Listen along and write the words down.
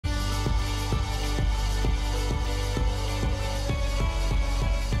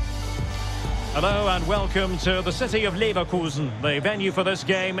Hello and welcome to the city of Leverkusen. The venue for this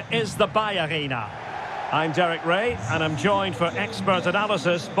game is the Bayer Arena. I'm Derek Ray and I'm joined for expert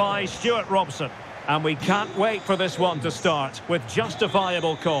analysis by Stuart Robson. And we can't wait for this one to start with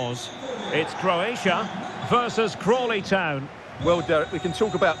justifiable cause. It's Croatia versus Crawley Town. Well, Derek, we can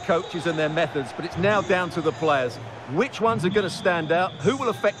talk about coaches and their methods, but it's now down to the players. Which ones are going to stand out, who will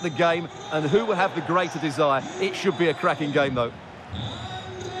affect the game, and who will have the greater desire? It should be a cracking game, though.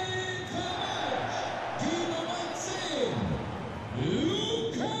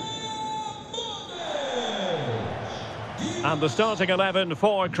 And the starting 11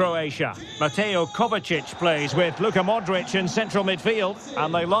 for Croatia. Mateo Kovacic plays with Luka Modric in central midfield.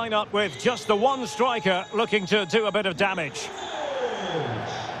 And they line up with just the one striker looking to do a bit of damage.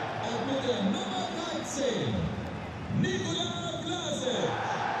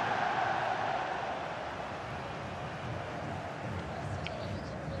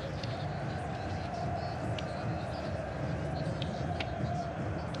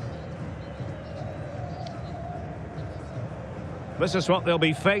 This is what they'll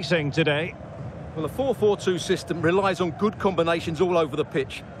be facing today. Well, the 4-4-2 system relies on good combinations all over the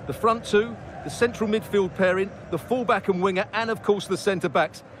pitch. The front two, the central midfield pairing, the fullback and winger, and of course the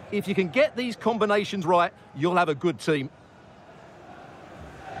centre-backs. If you can get these combinations right, you'll have a good team.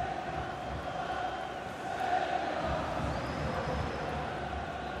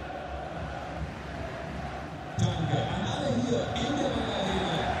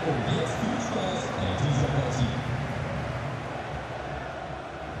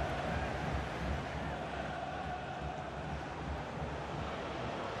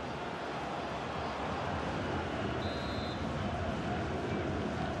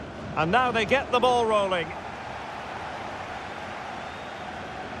 And now they get the ball rolling.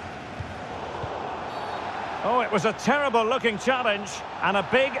 Oh, it was a terrible-looking challenge and a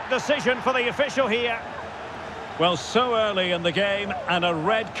big decision for the official here. Well, so early in the game and a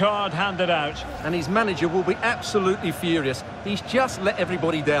red card handed out. And his manager will be absolutely furious. He's just let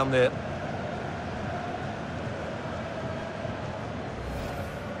everybody down there.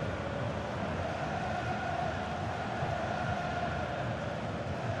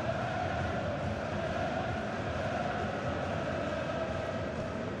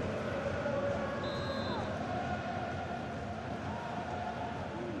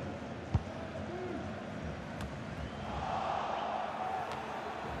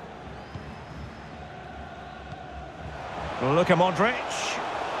 Luka Modric.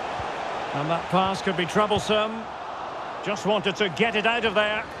 And that pass could be troublesome. Just wanted to get it out of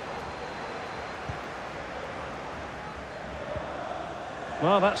there.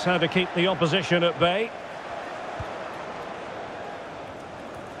 Well, that's how to keep the opposition at bay.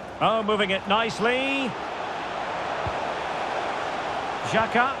 Oh, moving it nicely.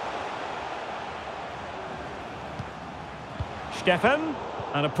 Xhaka. Stefan.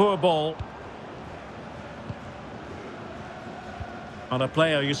 And a poor ball. On a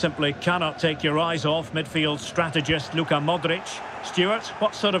player you simply cannot take your eyes off, midfield strategist Luka Modric. Stuart,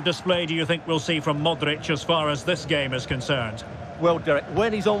 what sort of display do you think we'll see from Modric as far as this game is concerned? Well, Derek,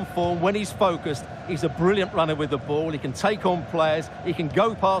 when he's on form, when he's focused, he's a brilliant runner with the ball. He can take on players, he can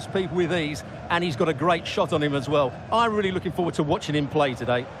go past people with ease, and he's got a great shot on him as well. I'm really looking forward to watching him play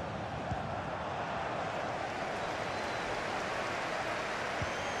today.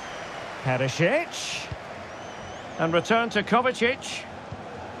 Perisic. And return to Kovacic.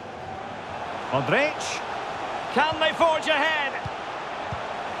 Modric. Can they forge ahead?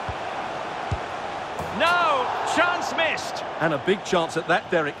 No! Chance missed. And a big chance at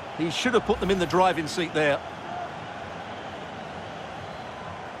that, Derek. He should have put them in the driving seat there.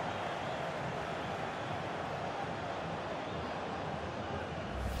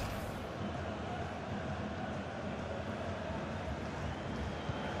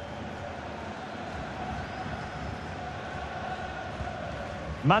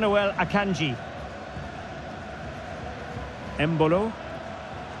 Manuel Akanji. Embolo.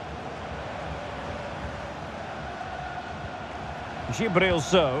 Gibril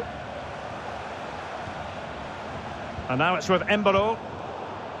So. And now it's with Embolo.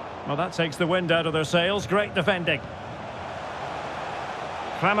 Well, that takes the wind out of their sails. Great defending.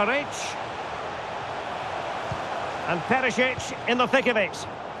 Kramaric. And Perisic in the thick of it.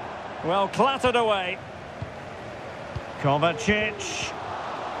 Well, clattered away. Kovacic.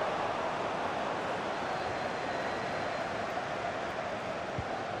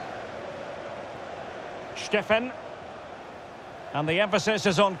 Stefan. And the emphasis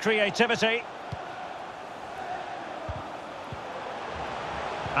is on creativity.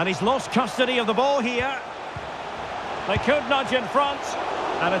 And he's lost custody of the ball here. They could nudge in front.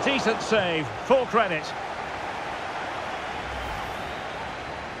 And a decent save, full credit.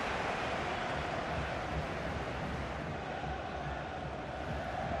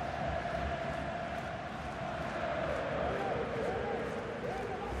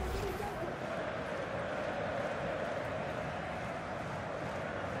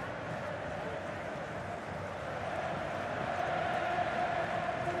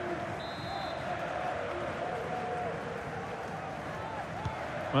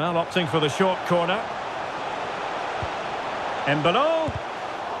 Well, opting for the short corner. And below,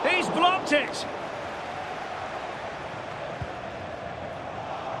 he's blocked it.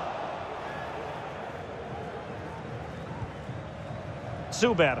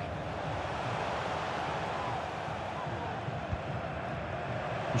 Zuber.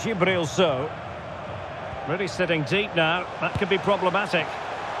 Gibril So. Really sitting deep now. That could be problematic.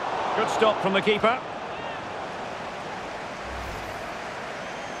 Good stop from the keeper.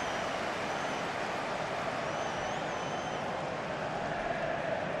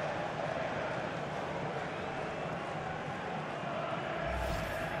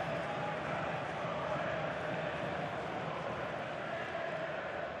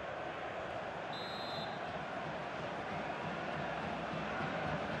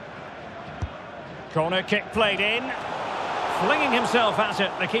 Corner kick played in. Flinging himself at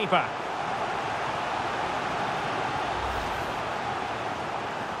it, the keeper.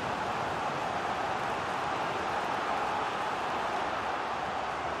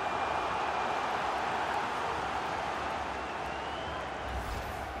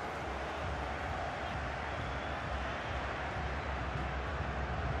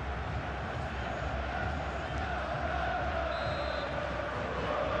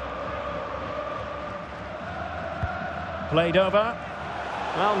 Played over.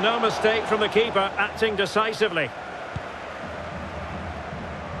 Well, no mistake from the keeper, acting decisively.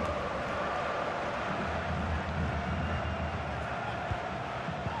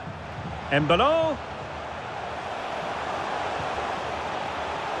 Embolo.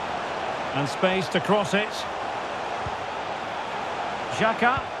 And space to cross it.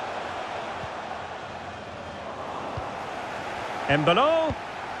 Xhaka. Embolo.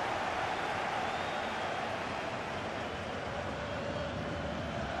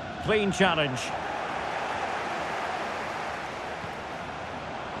 Clean challenge.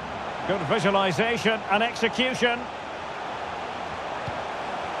 Good visualisation and execution.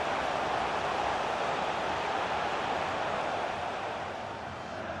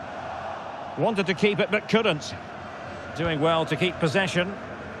 Wanted to keep it but couldn't. Doing well to keep possession.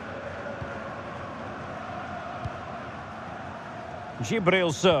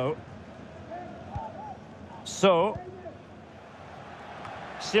 Gibril So.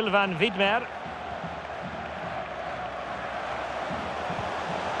 Sylvain Widmer.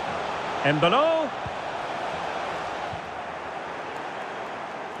 Embolo.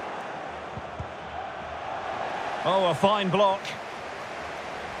 Oh, a fine block.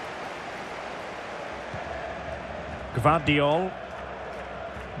 Gvardiol.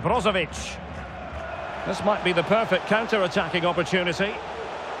 Brozovic. This might be the perfect counter-attacking opportunity.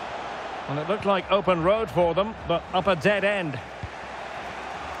 And it looked like open road for them, but up a dead end.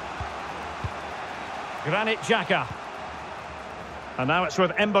 Granit Xhaka. And now it's with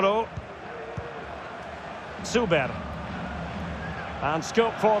Embolo. Zuber. And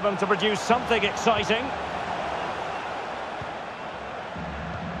scope for them to produce something exciting.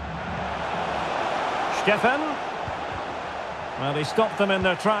 Stefan. Well, he stopped them in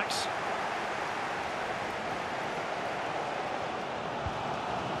their tracks.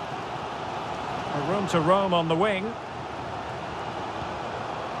 A room to roam on the wing.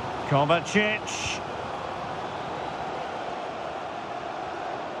 Kovacic.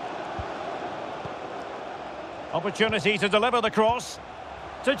 Opportunity to deliver the cross.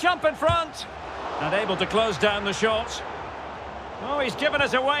 To jump in front. And able to close down the shot. Oh, he's given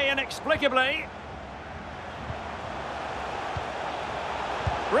us away inexplicably.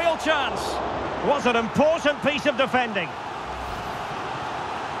 Real chance. Was an important piece of defending.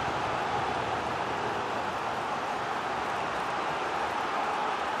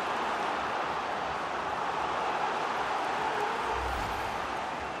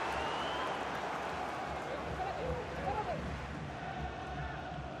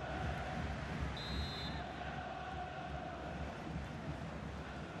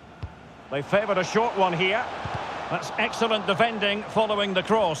 They favoured a short one here. That's excellent defending following the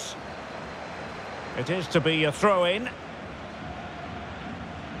cross. It is to be a throw-in.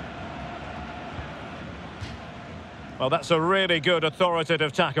 Well, that's a really good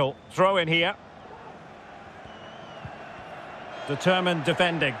authoritative tackle. Throw-in here. Determined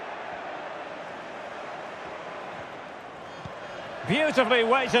defending. Beautifully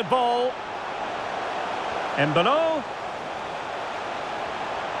weighted ball. In below.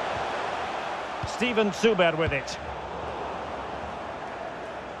 Steven Zuber with it.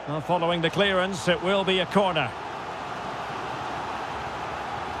 Now following the clearance, it will be a corner.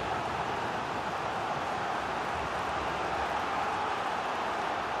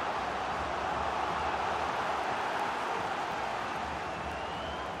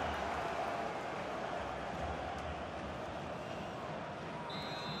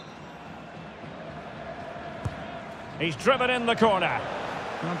 He's driven in the corner.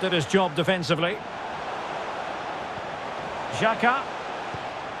 And did his job defensively. Xhaka.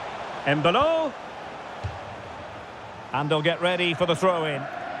 In below. And they'll get ready for the throw-in.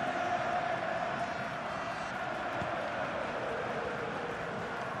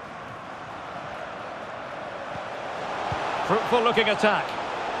 Fruitful looking attack.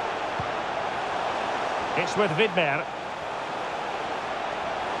 It's with Widmer.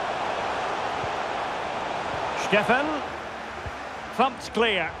 Stefan. Thumped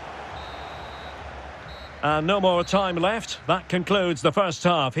clear. And no more time left. That concludes the first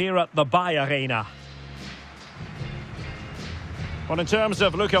half here at the Arena. Well, in terms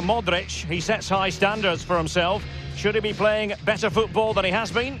of Luka Modric, he sets high standards for himself. Should he be playing better football than he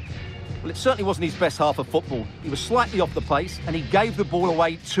has been? Well, it certainly wasn't his best half of football. He was slightly off the pace and he gave the ball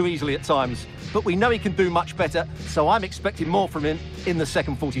away too easily at times. But we know he can do much better, so I'm expecting more from him in the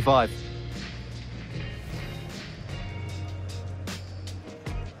second 45.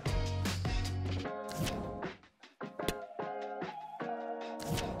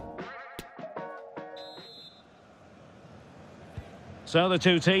 So the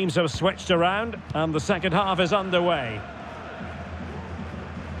two teams have switched around and the second half is underway.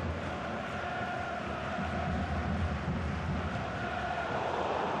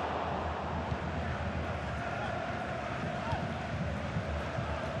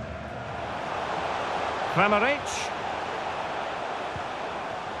 Kramaric.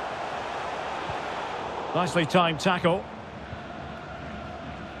 Nicely timed tackle.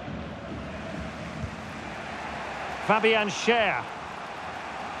 Fabian Schär.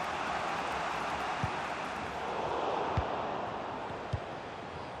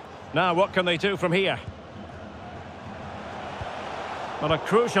 Now, what can they do from here? Well, a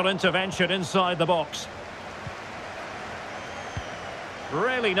crucial intervention inside the box.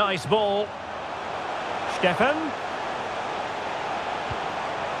 Really nice ball. Stefan.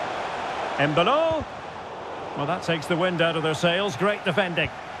 In below. Well, that takes the wind out of their sails. Great defending.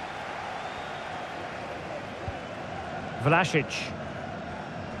 Vlasic.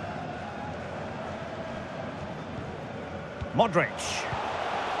 Modric.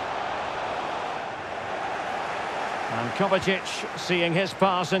 And Kovacic seeing his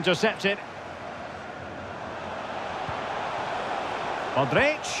pass intercepted.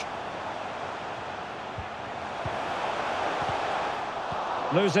 Modric.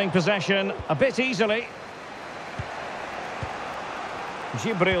 Losing possession a bit easily.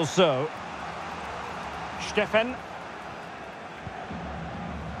 Gibril So. Stefan.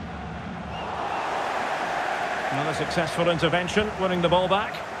 Another successful intervention, winning the ball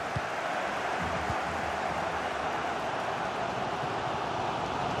back.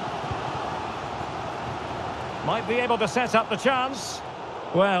 Might be able to set up the chance.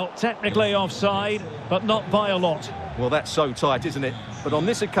 Well, technically offside, but not by a lot. Well, that's so tight, isn't it? But on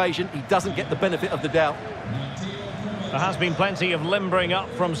this occasion, he doesn't get the benefit of the doubt. There has been plenty of limbering up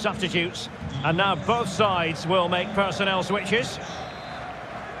from substitutes, and now both sides will make personnel switches.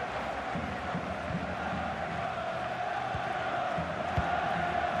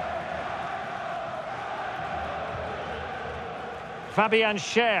 Fabian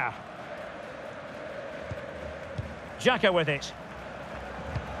Schär. Xhaka with it.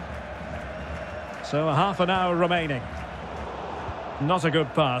 So a half an hour remaining. Not a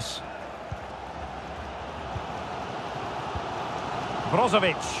good pass.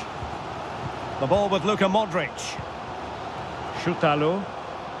 Brozovic. The ball with Luka Modric. Šutalu.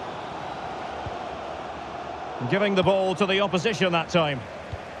 Giving the ball to the opposition that time.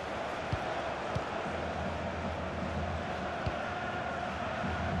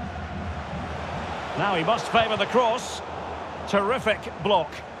 Now he must favour the cross. Terrific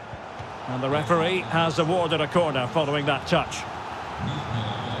block. And the referee has awarded a corner following that touch.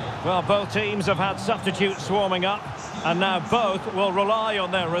 Well, both teams have had substitutes warming up, and now both will rely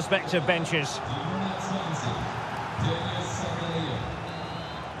on their respective benches.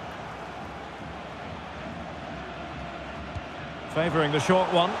 Favouring the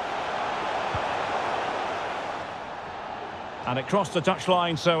short one. And it crossed the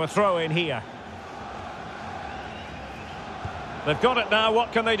touchline, so a throw in here. They've got it now,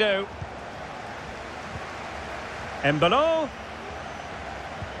 what can they do? Embolo.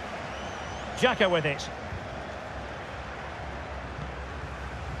 Xhaka with it.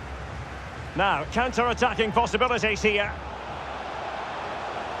 Now, counter-attacking possibilities here.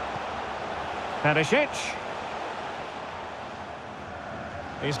 Perisic.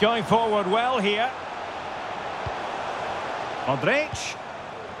 He's going forward well here. Modric.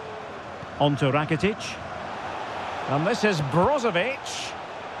 On to Rakitic. And this is Brozovic.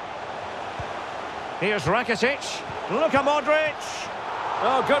 Here's Rakitic. Look at Modric.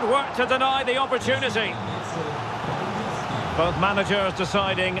 Oh, good work to deny the opportunity. Both managers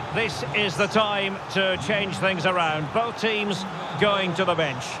deciding this is the time to change things around. Both teams going to the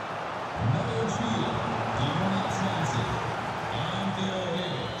bench.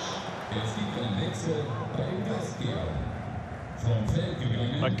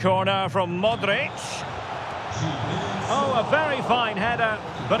 A corner from Modric. Oh, a very fine header,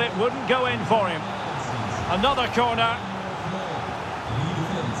 but it wouldn't go in for him. Another corner.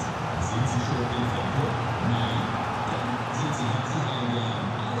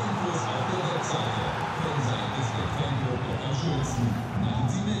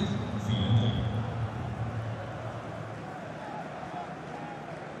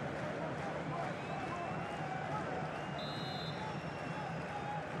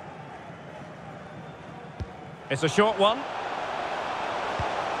 It's a short one.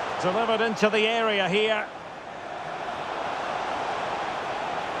 Delivered into the area here.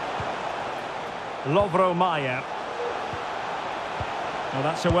 Lovro Mayer. Well,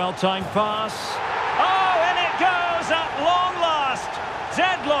 that's a well-timed pass. Oh, and it goes at long last.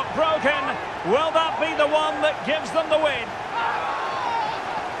 Deadlock broken. Will that be the one that gives them the win?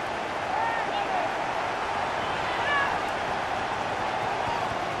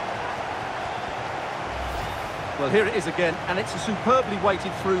 Well, here it is again, and it's a superbly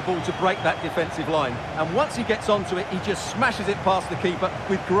weighted through ball to break that defensive line. And once he gets onto it, he just smashes it past the keeper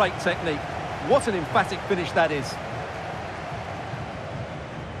with great technique. What an emphatic finish that is.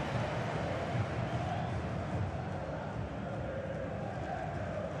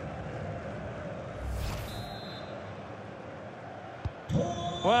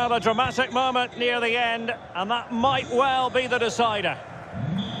 Well, a dramatic moment near the end, and that might well be the decider.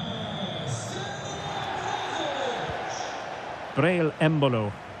 Braille Embolo.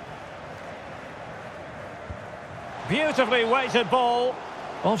 Beautifully weighted ball.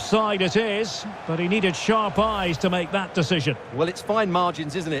 Offside it is, but he needed sharp eyes to make that decision. Well, it's fine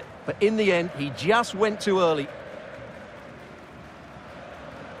margins, isn't it? But in the end, he just went too early.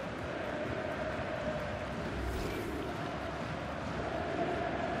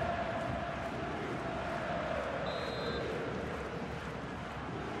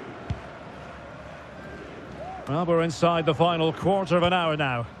 Well, we're inside the final quarter of an hour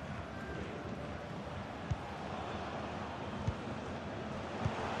now.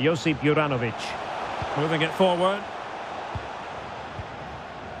 Josip Juranovic moving it forward.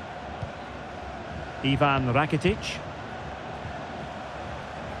 Ivan Rakitic.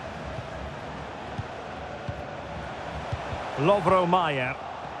 Lovro Mayer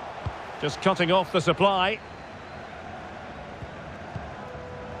just cutting off the supply.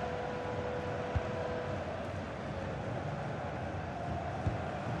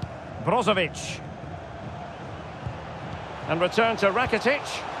 Brozovic. And return to Rakitic.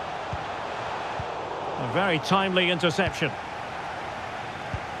 A very timely interception.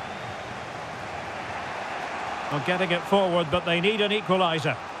 Well, getting it forward, but they need an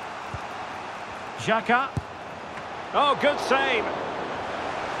equaliser. Xhaka. Oh, good save.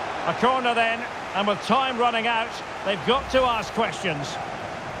 A corner then, and with time running out, they've got to ask questions.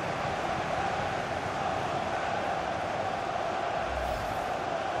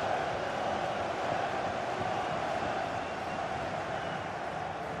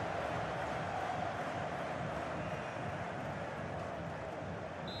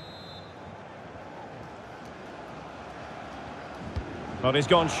 But he's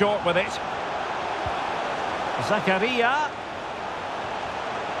gone short with it. Zakaria.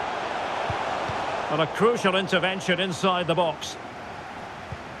 And a crucial intervention inside the box.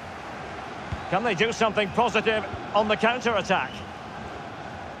 Can they do something positive on the counter-attack?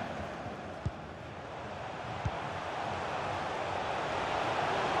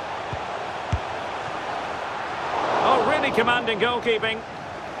 Oh, really commanding goalkeeping.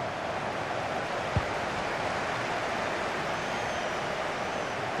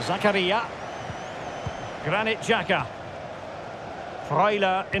 Zakaria. Granit Xhaka.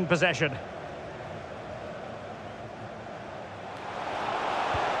 Freuler in possession.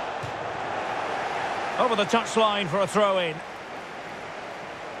 Over the touchline for a throw-in.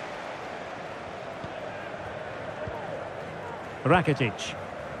 Rakitic.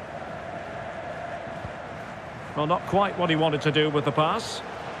 Well, not quite what he wanted to do with the pass.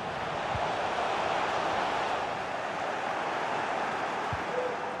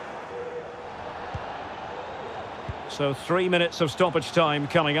 So 3 minutes of stoppage time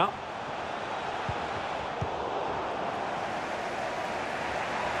coming up.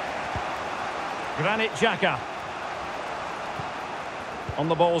 Granit Xhaka. On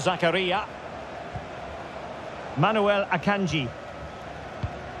the ball, Zakaria. Manuel Akanji.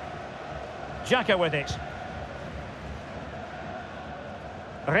 Xhaka with it.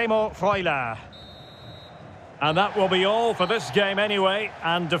 Remo Freuler. And that will be all for this game anyway,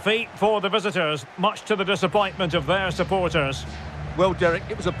 and defeat for the visitors, much to the disappointment of their supporters. Well, Derek,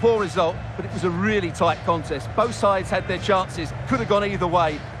 it was a poor result, but it was a really tight contest. Both sides had their chances, could have gone either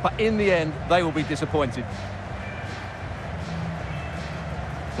way, but in the end, they will be disappointed.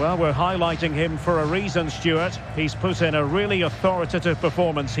 Well, we're highlighting him for a reason, Stuart. He's put in a really authoritative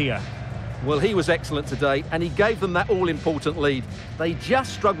performance here. Well, he was excellent today, and he gave them that all-important lead. They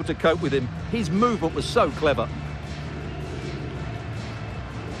just struggled to cope with him. His movement was so clever.